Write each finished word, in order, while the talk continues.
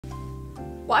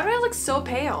Why do I look so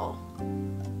pale?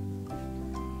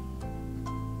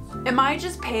 Am I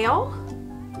just pale?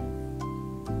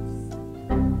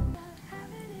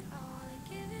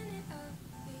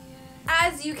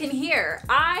 As you can hear,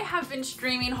 I have been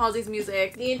streaming Halsey's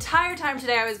music the entire time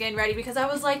today I was getting ready because I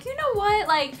was like, you know what,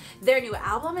 like their new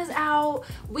album is out.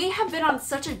 We have been on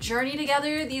such a journey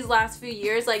together these last few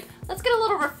years, like let's get a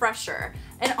little refresher.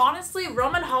 And honestly,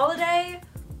 Roman Holiday,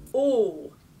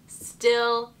 ooh,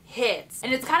 still hits.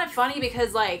 And it's kind of funny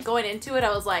because like going into it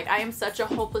I was like, I am such a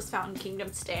Hopeless Fountain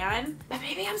Kingdom stan, but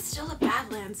maybe I'm still a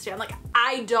Badlands stan. Like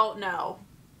I don't know.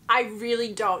 I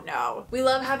really don't know. We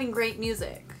love having great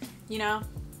music. You know,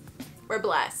 we're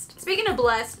blessed. Speaking of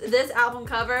blessed, this album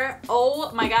cover, oh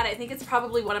my god, I think it's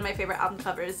probably one of my favorite album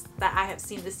covers that I have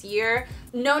seen this year.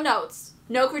 No notes,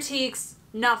 no critiques,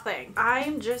 nothing.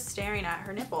 I'm just staring at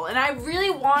her nipple and I really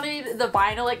wanted the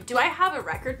vinyl. Like, do I have a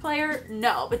record player?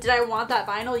 No, but did I want that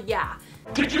vinyl? Yeah.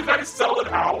 Did you guys sell it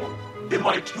out in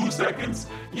like 2 seconds?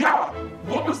 Yeah,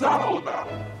 what was that all about?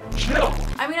 Chill.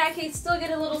 I mean, I can still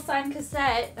get a little signed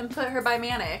cassette and put her by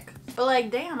Manic. But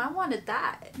like, damn, I wanted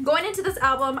that. Going into this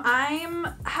album,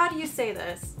 how do you say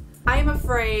this? I am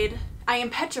afraid, I am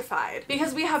petrified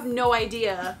because we have no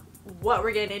idea what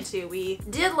we're getting into. We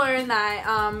did learn that,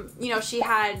 you know, she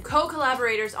had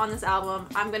co-collaborators on this album.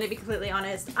 I'm gonna be completely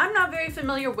honest, I'm not very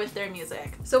familiar with their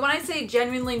music. So when I say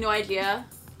genuinely no idea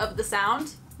of the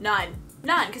sound, none,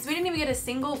 because we didn't even get a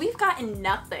single. We've gotten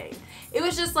nothing. It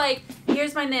was just like,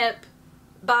 here's my nip,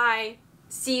 bye,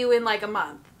 see you in like a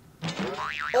month.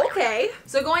 Okay.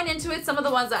 So going into it, some of the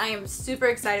ones that I am super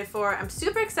excited for. I'm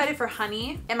super excited for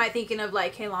Honey. Am I thinking of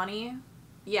like Kehlani?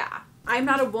 Yeah. I'm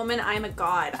not a woman, I'm a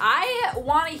god. I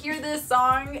want to hear this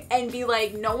song and be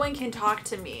like, no one can talk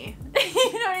to me.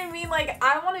 You know what I mean? Like,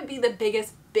 I want to be the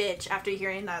biggest bitch after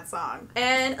hearing that song.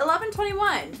 And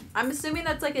 11/21. I'm assuming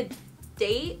that's like a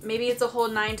date. Maybe it's a whole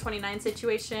 9/29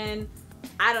 situation.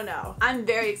 I don't know. I'm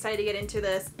very excited to get into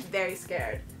this. Very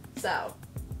scared. So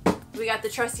we got the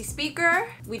trusty speaker.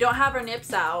 We don't have our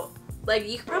nips out. Like,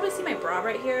 you can probably see my bra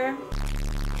right here.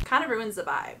 Kind of ruins the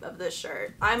vibe of this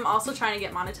shirt. I'm also trying to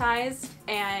get monetized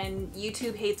and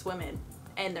YouTube hates women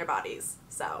and their bodies,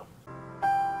 so.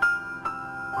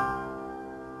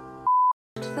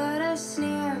 That a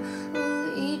sneer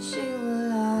will eat you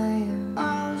alive.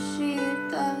 All she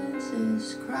does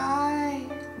is cry.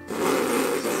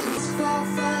 It's for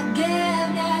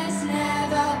forgiveness,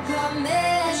 never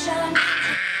permission.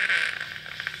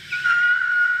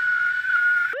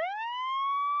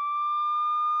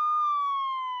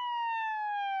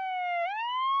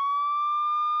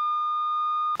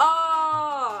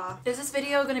 Oh, is this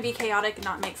video gonna be chaotic and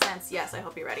not make sense? Yes, I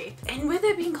hope you're ready. And with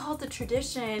it being called The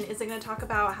Tradition, is it gonna talk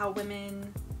about how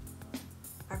women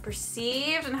are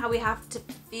perceived and how we have to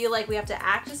feel like we have to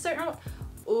act a certain way?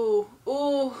 Ooh,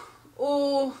 ooh,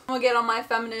 ooh. I'm gonna get on my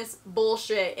feminist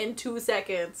bullshit in 2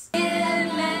 seconds.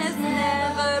 Forgiveness,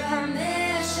 never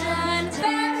permission.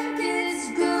 Back is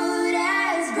good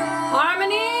as gold.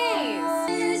 Harmonies!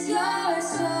 Is your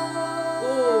soul.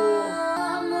 Ooh.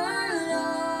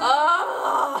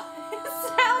 Oh, it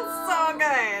sounds so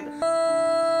good.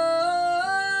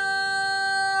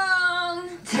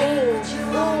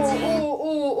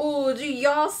 Ooh, do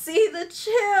y'all see the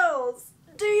chills?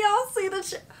 Do y'all see the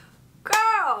chills?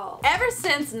 Girl! Ever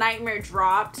since Nightmare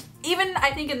dropped, even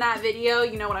I think in that video,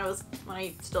 you know, when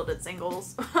I still did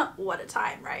singles, what a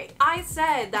time, right? I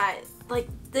said that, like,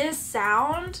 this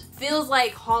sound feels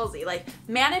like Halsey. Like,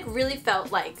 Manic really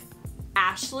felt like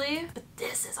Ashley, but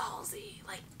this is Halsey.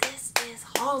 Like, this is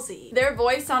Halsey. Their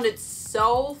voice sounded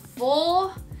so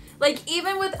full. Like,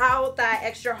 even without that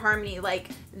extra harmony, like,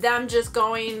 them just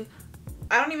going,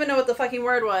 I don't even know what the fucking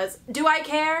word was. Do I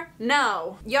care?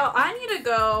 No. Yo, I need to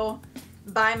go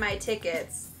buy my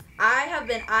tickets. I have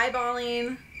been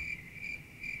eyeballing,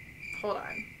 hold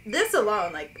on. This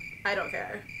alone, like, I don't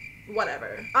care.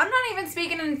 Whatever. I'm not even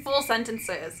speaking in full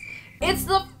sentences. It's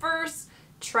the first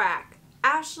track.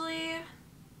 Ashley.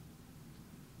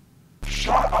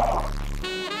 Shut up.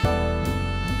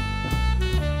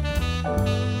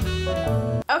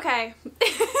 Okay,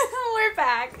 we're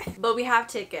back, but we have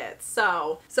tickets.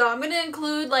 So I'm gonna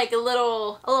include like a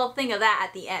little thing of that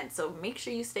at the end. So make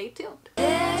sure you stay tuned.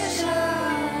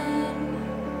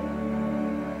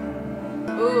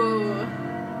 Ooh,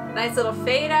 nice little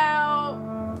fade out.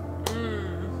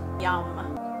 Yum.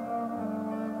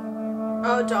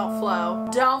 Oh, don't flow.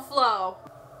 Don't flow.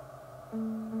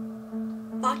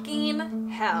 Fucking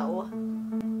hell.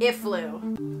 It flew.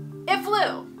 It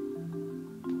flew.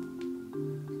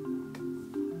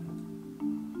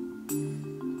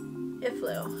 It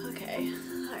flew. Okay.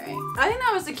 Alright.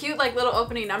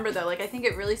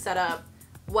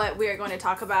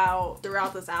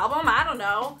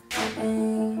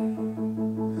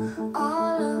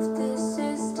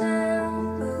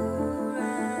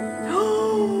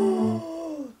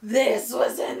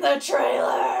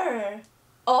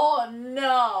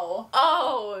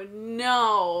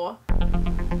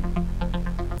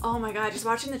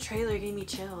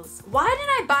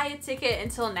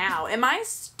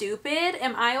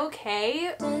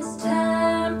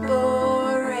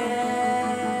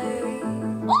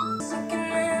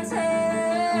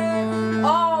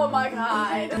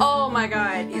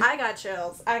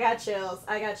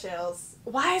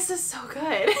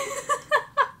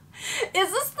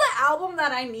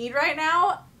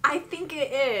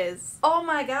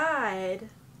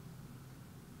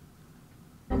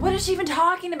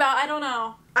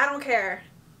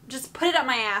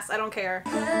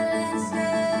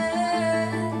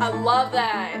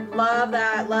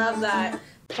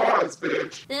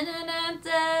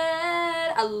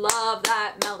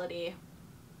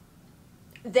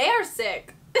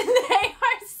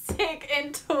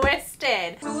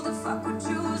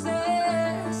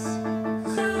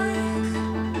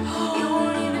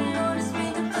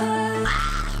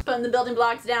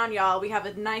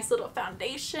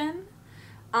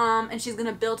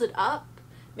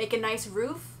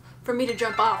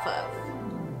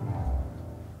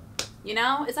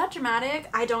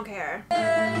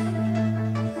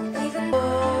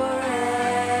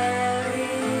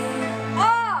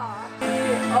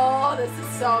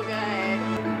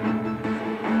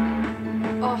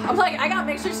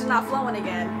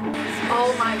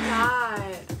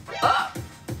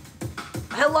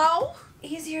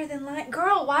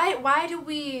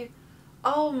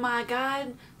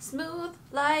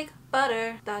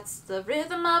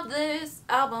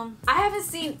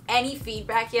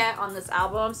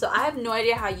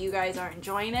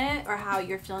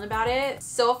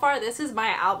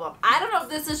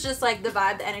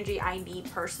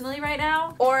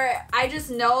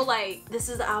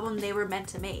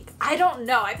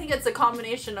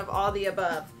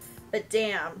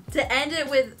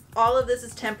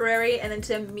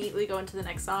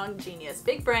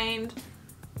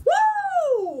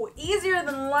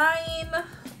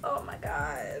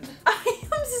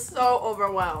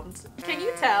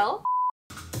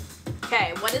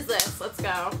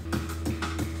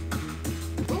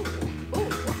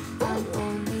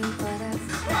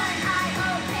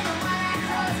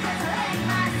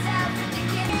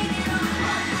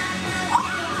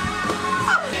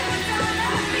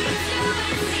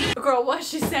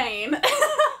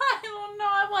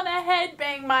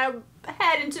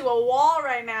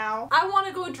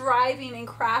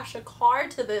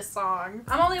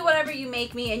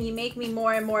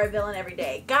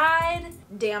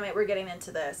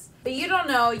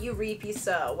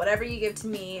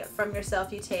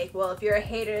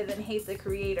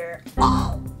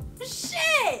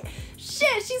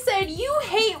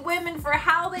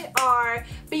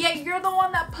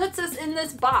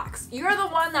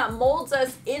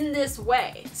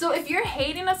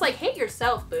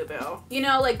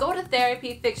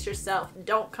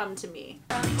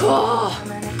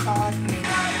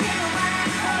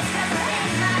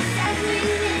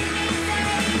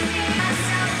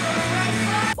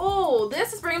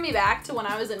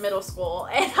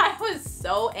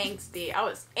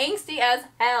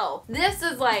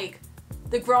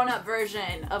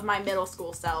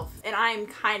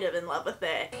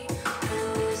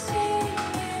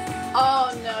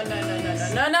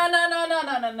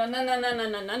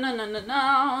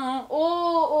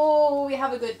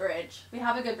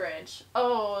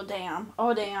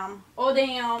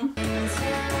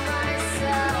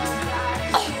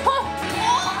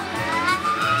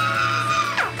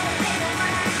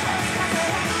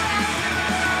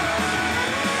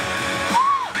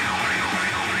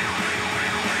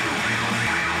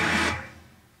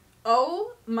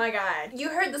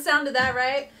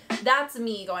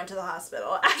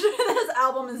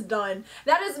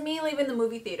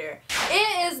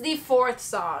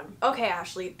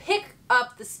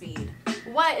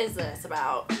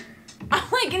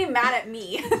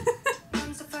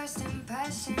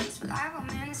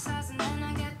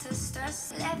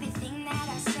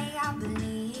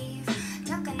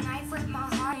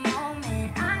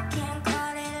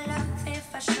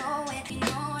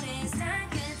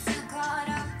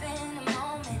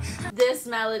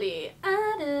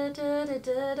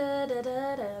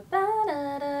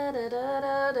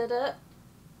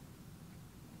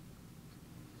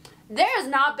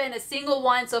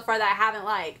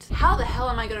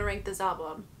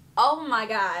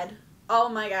 Oh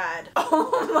my god.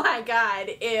 Oh my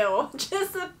god. Ew.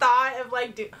 Just the thought of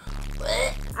like, dude.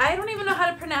 I don't even know how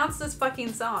to pronounce this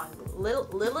fucking song.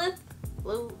 Lilith?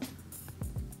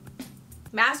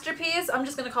 Masterpiece? I'm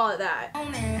just gonna call it that.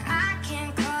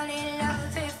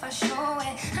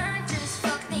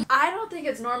 I don't think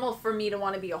it's normal for me to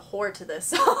want to be a whore to this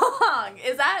song.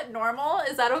 Is that normal?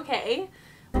 Is that okay?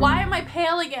 Why am I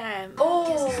pale again?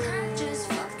 Oh.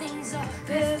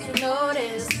 If you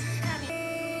notice.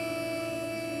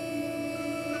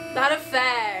 That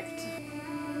effect.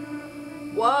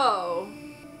 Whoa.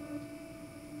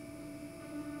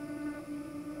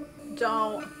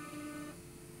 Don't.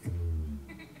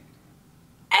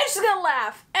 And she's gonna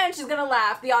laugh. And she's gonna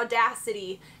laugh. The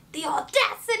audacity. The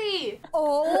audacity!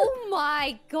 Oh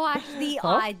my gosh, the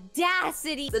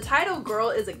audacity! The title Girl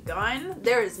is a Gun.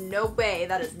 There is no way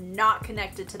that is not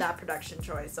connected to that production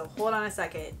choice. So hold on a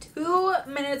second. 2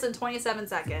 minutes and 27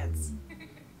 seconds.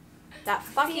 That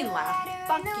fucking laugh.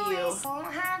 Fuck you.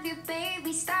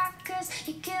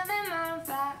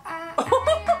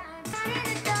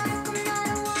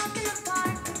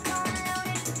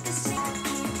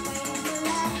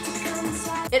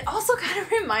 It also kind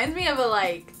of reminds me of a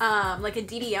like a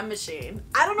DDM machine.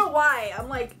 I don't know why. I'm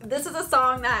like, this is a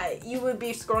song that you would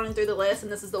be scrolling through the list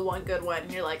and this is the one good one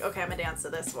and you're like, okay, I'm gonna dance to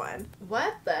this one.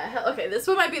 What the hell? Okay, this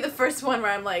one might be the first one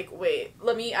where I'm like, wait,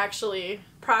 let me actually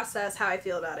process how I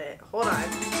feel about it. Hold on.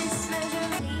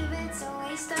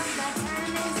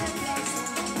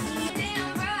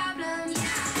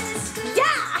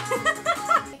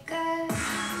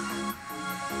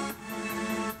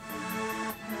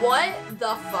 What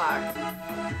the fuck?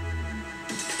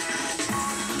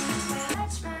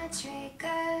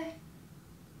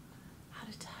 How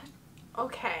to touch?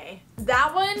 Okay.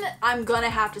 That one I'm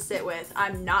gonna have to sit with.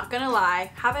 I'm not gonna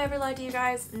lie. Have I ever lied to you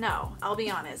guys? No. I'll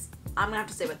be honest. I'm gonna have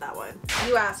to sit with that one.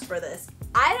 You asked for this.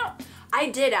 I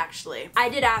did actually. I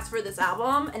did ask for this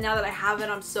album and now that I have it,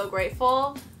 I'm so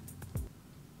grateful.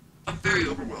 I'm very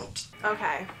overwhelmed.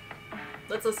 Okay.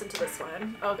 Let's listen to this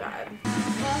one. Oh god.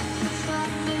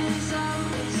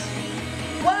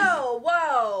 Whoa,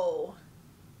 whoa.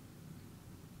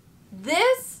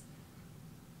 This,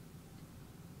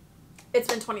 it's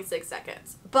been 26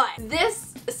 seconds, but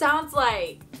this sounds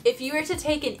like if you were to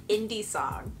take an indie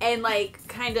song and like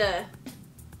kind of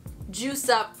juice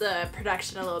up the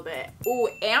production a little bit. Ooh,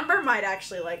 Amber might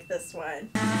actually like this one.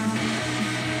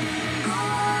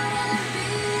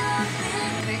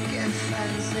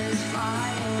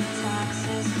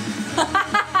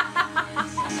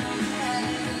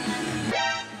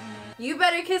 You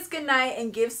better kiss goodnight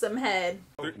and give some head.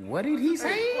 What did he say?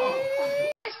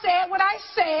 I said what I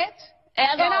said,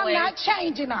 and I'm not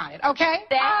changing on it, okay?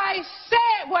 I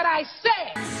said what I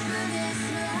said.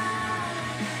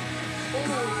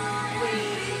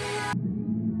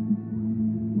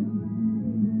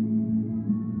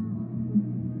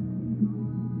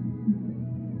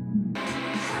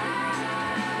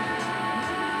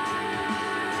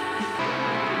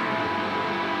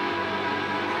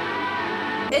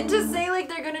 And to say like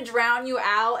they're gonna drown you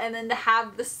out and then to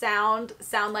have the sound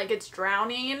like it's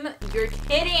drowning, you're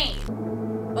kidding.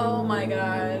 Oh my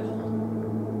god.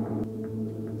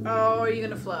 Oh, are you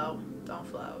gonna flow? Don't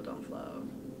flow, don't flow.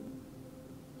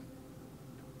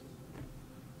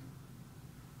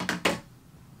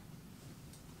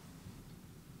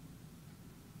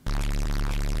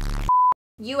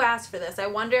 You asked for this. I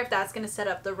wonder if that's gonna set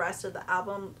up the rest of the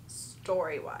album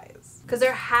story-wise. Because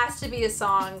there has to be a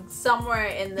song somewhere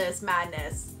in this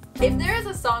madness. If there is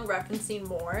a song referencing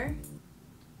more,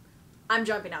 I'm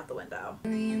jumping out the window.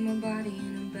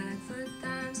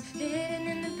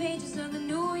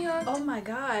 Oh my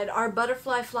god, our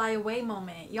butterfly fly away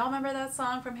moment. Y'all remember that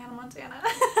song from Hannah Montana?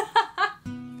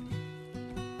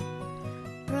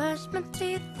 Brush my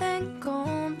teeth and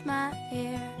comb my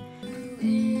hair.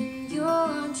 In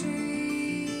your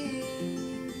dreams,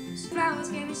 flowers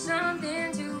gave me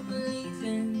something to believe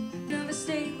in. Never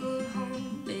stable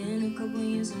home. Been a couple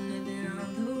years of living on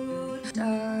the road.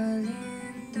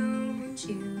 Darling, don't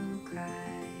you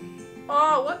cry.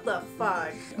 Oh, what the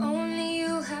fuck? Only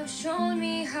you have shown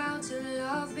me how to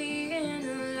love being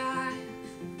alive.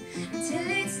 Until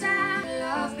it's time to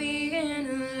love being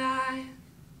alive.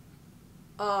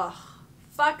 Ugh,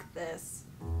 fuck this.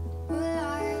 Well,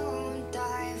 I won't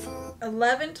die for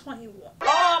 11:21.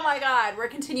 Oh my god, we're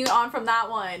continuing on from that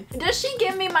one. Does she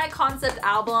give me my concept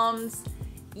albums?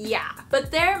 Yeah,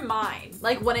 but they're mine.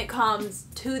 Like when it comes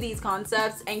to these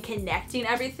concepts and connecting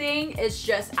everything, it's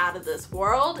just out of this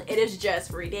world. It is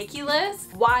just ridiculous.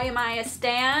 Why am I a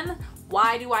stan?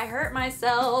 Why do I hurt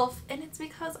myself? And it's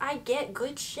because I get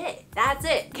good shit. That's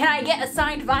it. Can I get a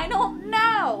signed vinyl?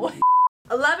 No.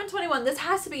 11:21. This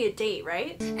has to be a date,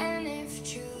 right? And if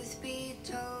truth be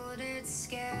told, it's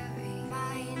scary.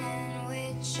 Mine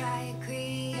in which I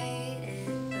created,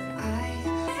 but I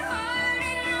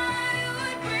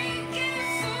would break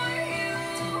it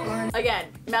for you. Again,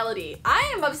 melody.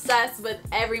 I am obsessed with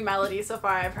every melody so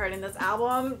far I've heard in this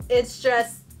album. It's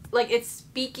just like it's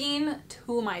speaking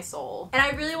to my soul. And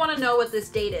I really want to know what this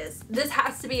date is. This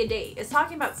has to be a date. It's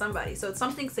talking about somebody, so it's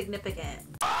something significant.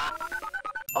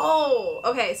 Oh,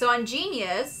 okay, so on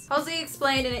Genius, Halsey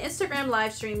explained in an Instagram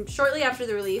live stream shortly after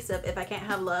the release of If I Can't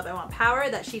Have Love, I Want Power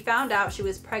that she found out she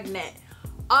was pregnant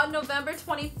on November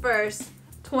 21st,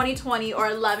 2020 or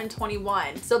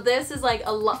 11/21. So this is like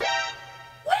a lot.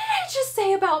 What did I just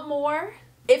say about More?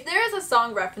 If there is a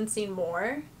song referencing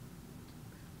More,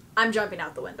 I'm jumping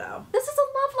out the window. This is a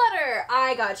love letter.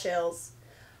 I got chills.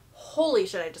 Holy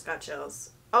shit, I just got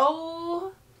chills.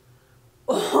 Oh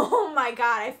my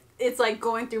God. It's like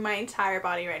going through my entire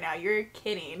body right now. You're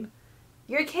kidding.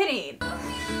 You're kidding.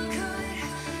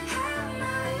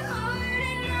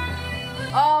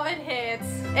 Oh, it hits.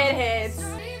 It hits.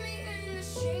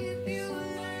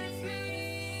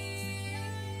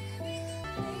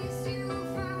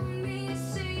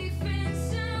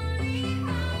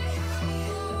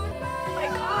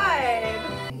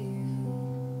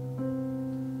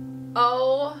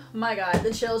 Oh my God,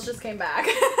 the chills just came back.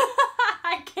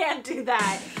 I can't do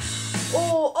that.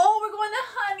 Oh, we're going to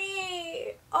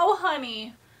Honey. Oh,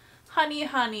 Honey. Honey,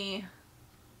 Honey.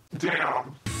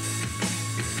 Damn.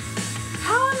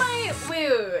 How am I,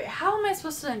 wait. How am I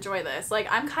supposed to enjoy this?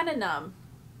 Like, I'm kind of numb.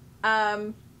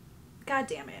 God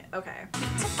damn it. Okay.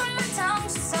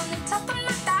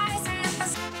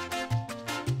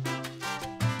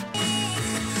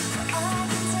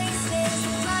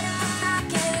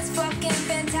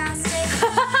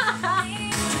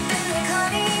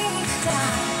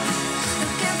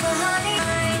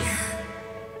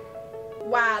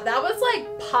 Wow, that was like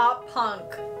pop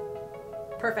punk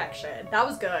perfection. That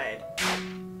was good.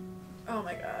 Oh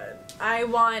my God. I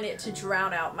want it to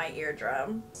drown out my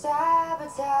eardrum.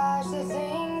 Sabotage the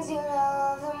things you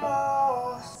love the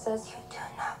most. Says you do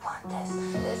not want this.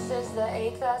 This is the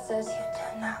ache that says you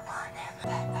do not want him.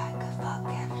 Bet I could fuck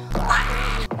him.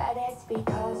 Bet it's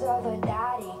because of her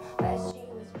daddy. Bet she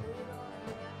was brutal.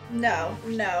 No,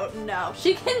 no, no.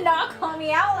 She cannot call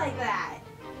me out like that.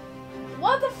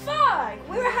 What the fuck?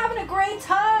 We were having a great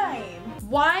time.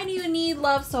 Why do you need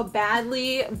love so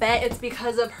badly? Bet it's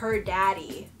because of her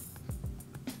daddy.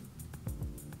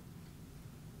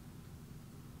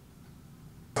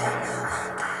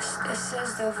 This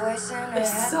is the voice in her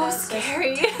It's head so that says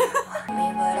scary.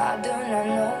 me, but I do not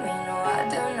know me. No, I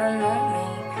do not know me.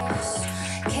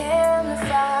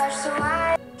 Camouflage, so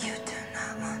you do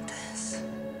not want this.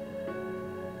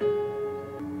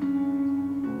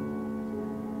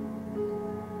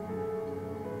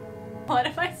 What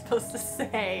am I supposed to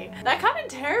say? That kind of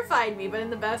terrified me, but in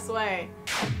the best way.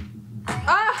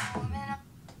 Ah!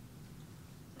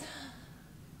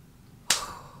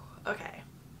 Okay.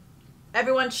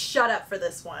 Everyone shut up for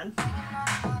this one. Oh,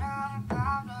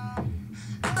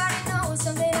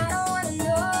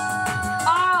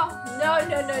 no,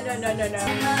 no, no, no, no, no, no.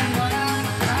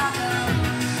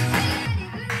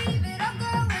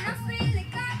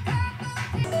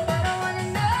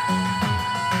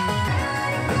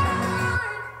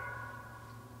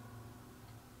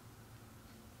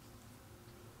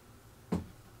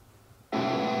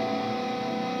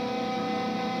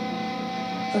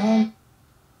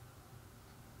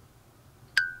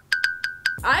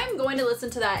 I'm going to listen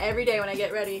to that every day when I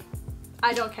get ready.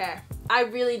 I don't care. I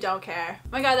really don't care. Oh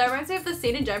my God, that reminds me of the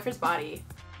scene in Jennifer's Body.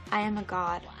 I am a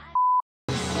god.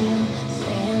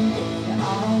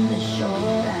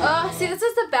 See, this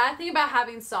is the bad thing about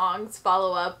having songs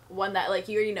follow up one that like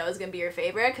you already know is gonna be your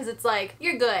favorite, because it's like,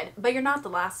 you're good, but you're not the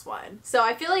last one. So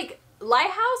I feel like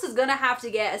Lighthouse is gonna have to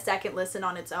get a second listen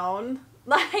on its own,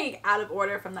 like out of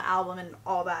order from the album and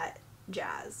all that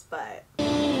jazz, but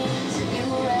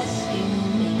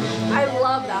I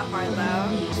love that part though.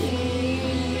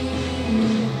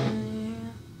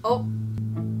 Oh.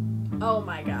 Oh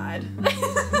my God.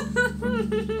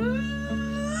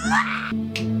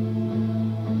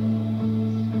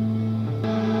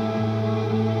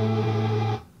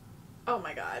 Oh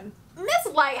my God. Miss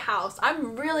Lighthouse,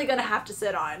 I'm really gonna have to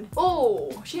sit on.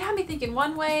 Oh, she had me thinking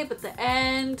one way, but the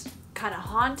end, kind of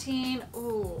haunting.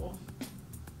 Ooh.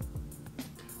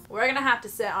 We're gonna have to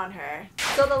sit on her.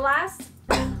 So the last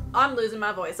I'm losing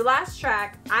my voice. The last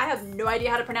track, I have no idea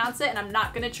how to pronounce it, and I'm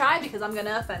not gonna try because I'm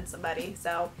gonna offend somebody.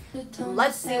 So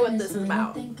let's see what this is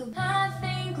about. I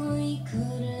think we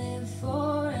could live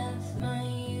forever, my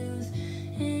youth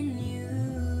and you.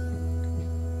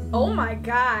 Oh my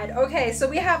god. Okay, so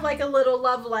we have like a little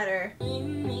love letter.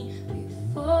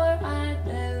 Before I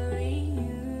bury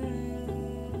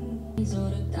you.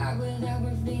 Sort of dark without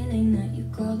revealing that you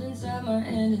called inside my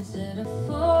head instead of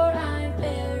before I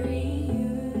bury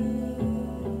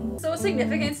you. So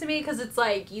significant to me because it's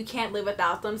like you can't live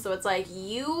without them. So it's like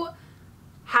you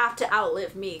have to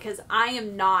outlive me because I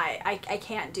am not. I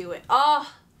can't do it.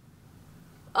 Oh,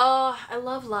 I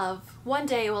love love. One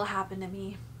day it will happen to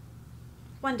me.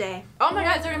 One day. Oh my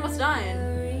god, they're almost done.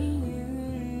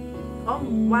 Oh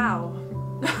wow.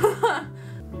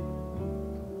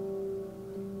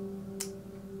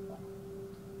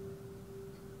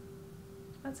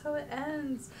 That's how it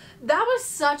ends. That was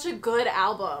such a good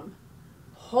album.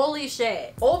 Holy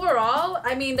shit. Overall,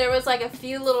 I mean, there was like a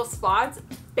few little spots,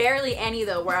 barely any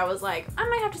though, where I was like, I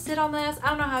might have to sit on this. I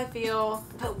don't know how I feel.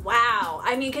 But wow.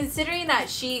 I mean, considering that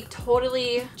she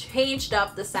totally changed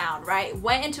up the sound, right?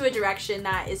 Went into a direction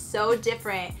that is so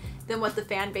different than what the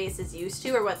fan base is used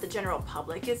to or what the general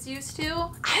public is used to.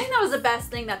 I think that was the best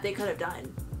thing that they could have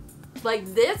done. Like,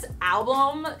 this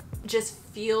album just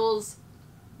feels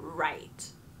right.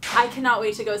 I cannot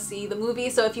wait to go see the movie,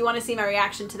 so if you want to see my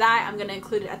reaction to that, I'm going to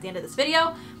include it at the end of this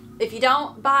video. If you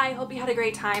don't, bye. Hope you had a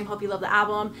great time. Hope you love the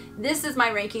album. This is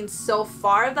my ranking so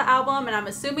far of the album, and I'm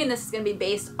assuming this is going to be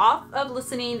based off of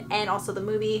listening and also the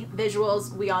movie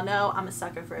visuals. We all know I'm a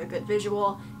sucker for a good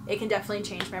visual. It can definitely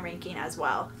change my ranking as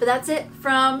well. But that's it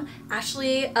from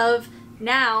Ashley of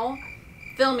Now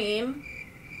filming.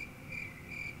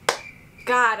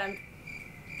 God, I'm...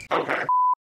 Okay.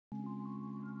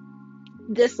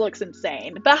 This looks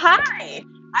insane. But hi!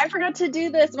 I forgot to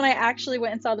do this when I actually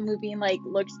went and saw the movie and like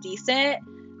looked decent.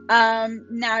 Now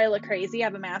I look crazy. I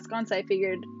have a mask on, so I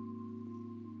figured,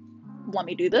 let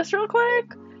me do this real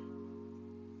quick.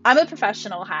 I'm a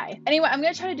professional. Hi. Anyway, I'm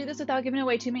gonna try to do this without giving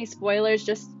away too many spoilers,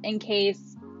 just in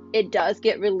case it does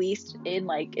get released in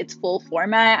like its full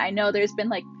format. I know there's been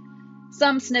like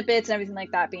some snippets and everything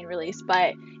like that being released,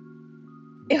 but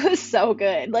it was so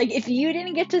good. Like, if you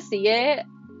didn't get to see it,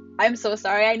 I'm so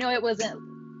sorry. I know it wasn't...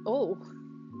 Oh.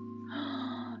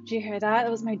 Did you hear that? That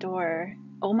was my door.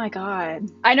 Oh my god.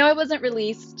 I know it wasn't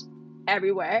released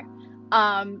everywhere.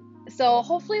 So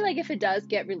hopefully, like, if it does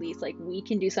get released, like, we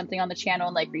can do something on the channel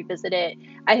and, like, revisit it.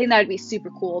 I think that would be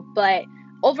super cool. But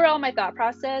overall, my thought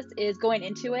process is going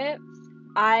into it,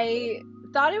 I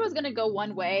thought it was going to go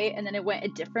one way and then it went a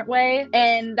different way.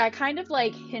 And that kind of,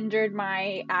 like, hindered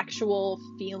my actual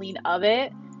feeling of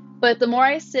it. But the more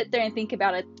I sit there and think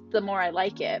about it, the more I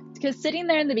like it. Because sitting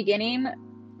there in the beginning,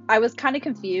 I was kind of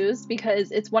confused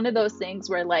because it's one of those things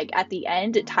where, like, at the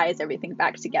end, it ties everything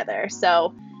back together.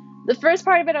 So the first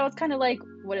part of it, I was kind of like,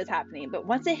 what is happening? But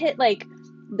once it hit, like,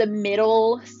 the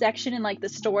middle section and, like, the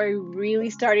story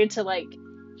really started to, like,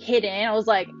 hit in, I was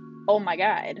like, oh my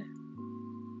god.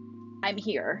 I'm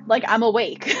here. Like, I'm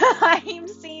awake. I'm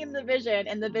seeing the vision,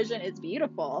 and the vision is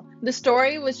beautiful. The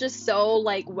story was just so,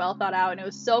 like, well thought out, and it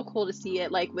was so cool to see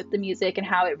it, like, with the music and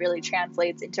how it really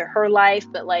translates into her life,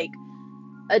 but, like,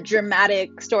 a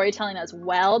dramatic storytelling as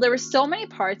well. There were so many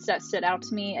parts that stood out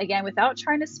to me, again, without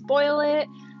trying to spoil it.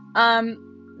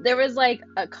 There was, like,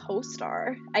 a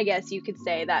co-star, I guess you could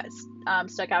say, that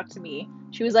stuck out to me.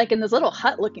 She was, like, in this little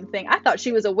hut-looking thing. I thought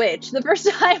she was a witch. The first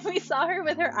time we saw her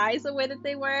with her eyes the way that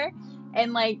they were,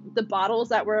 and, like, the bottles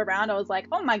that were around, I was like,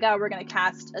 oh my god, we're gonna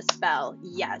cast a spell.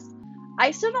 Yes.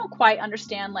 I still don't quite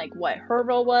understand, like, what her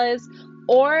role was,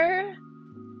 or...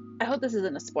 I hope this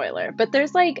isn't a spoiler, but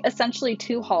there's, like, essentially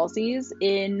two Halseys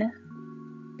in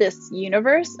this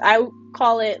universe. I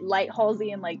call it Light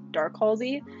Halsey and, like, Dark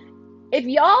Halsey. If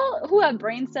y'all who have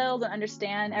brain cells and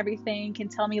understand everything can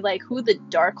tell me, like, who the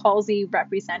Dark Halsey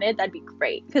represented, that'd be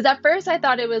great. Because at first I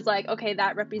thought it was, like, okay,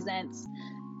 that represents,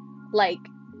 like,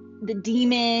 the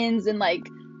demons and, like,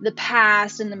 the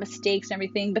past and the mistakes and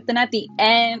everything. But then at the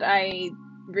end, I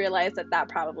realized that that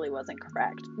probably wasn't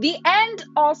correct. The end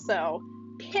also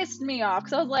pissed me off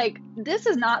because I was like, this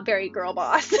is not very girl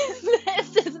boss.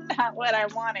 This is not what I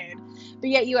wanted.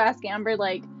 But yet you ask Amber,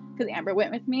 like, because Amber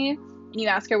went with me, and you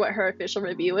ask her what her official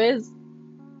review is,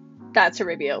 that's her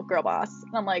review, girl boss.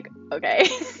 And I'm like, okay.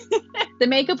 The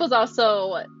makeup was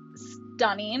also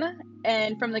stunning,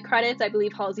 and from the credits, I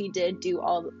believe Halsey did do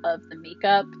all of the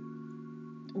makeup.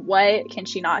 What can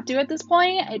she not do at this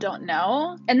point? I don't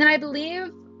know. And then I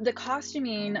believe the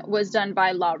costuming was done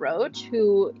by La Roche,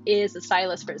 who is a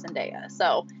stylist for Zendaya.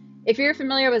 So If you're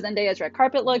familiar with Zendaya's red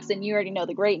carpet looks, then you already know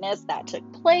the greatness that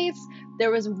took place. There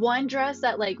was one dress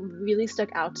that like really stuck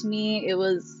out to me. It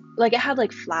was like, it had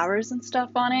like flowers and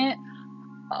stuff on it.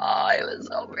 Oh, it was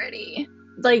so pretty.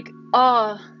 Like,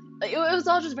 oh, it was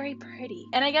all just very pretty.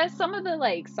 And I guess some of the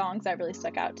like songs that really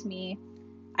stuck out to me,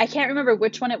 I can't remember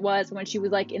which one it was when she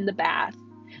was like in the bath.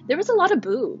 There was a lot of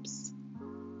boobs.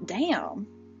 Damn.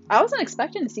 I wasn't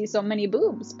expecting to see so many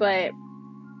boobs, but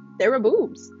there were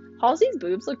boobs. Halsey's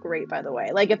boobs look great, by the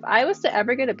way. Like, if I was to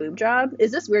ever get a boob job,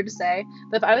 is this weird to say?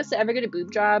 But if I was to ever get a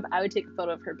boob job, I would take a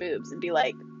photo of her boobs and be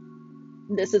like,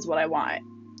 this is what I want.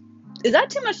 Is that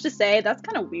too much to say? That's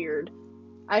kind of weird.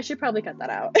 I should probably cut that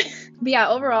out. But yeah,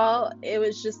 overall, it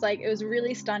was just like, it was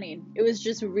really stunning. It was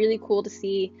just really cool to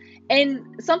see.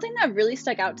 And something that really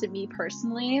stuck out to me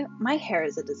personally, my hair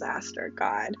is a disaster,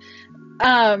 God.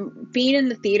 Being in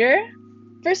the theater,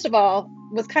 first of all,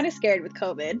 was kind of scared with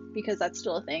COVID because that's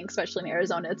still a thing, especially in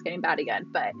Arizona. It's getting bad again.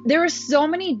 But there were so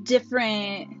many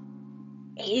different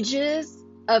ages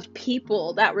of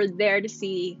people that were there to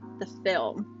see the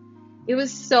film. It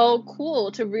was so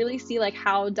cool to really see like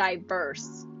how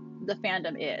diverse the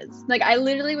fandom is. Like, I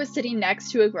literally was sitting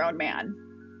next to a grown man.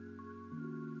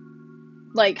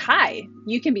 Like, hi,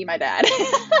 you can be my dad.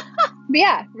 But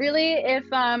yeah, really, if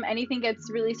anything gets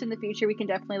released in the future, we can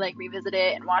definitely like revisit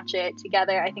it and watch it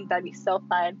together. I think that'd be so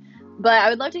fun. But I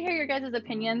would love to hear your guys'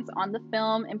 opinions on the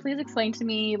film, and please explain to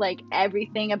me like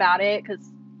everything about it, because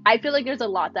I feel like there's a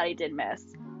lot that I did miss.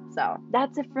 So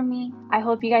that's it from me. I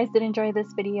hope you guys did enjoy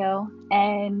this video,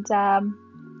 and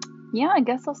yeah, I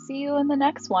guess I'll see you in the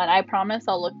next one. I promise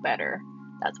I'll look better.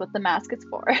 That's what the mask is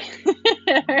for.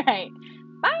 All right,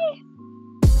 bye.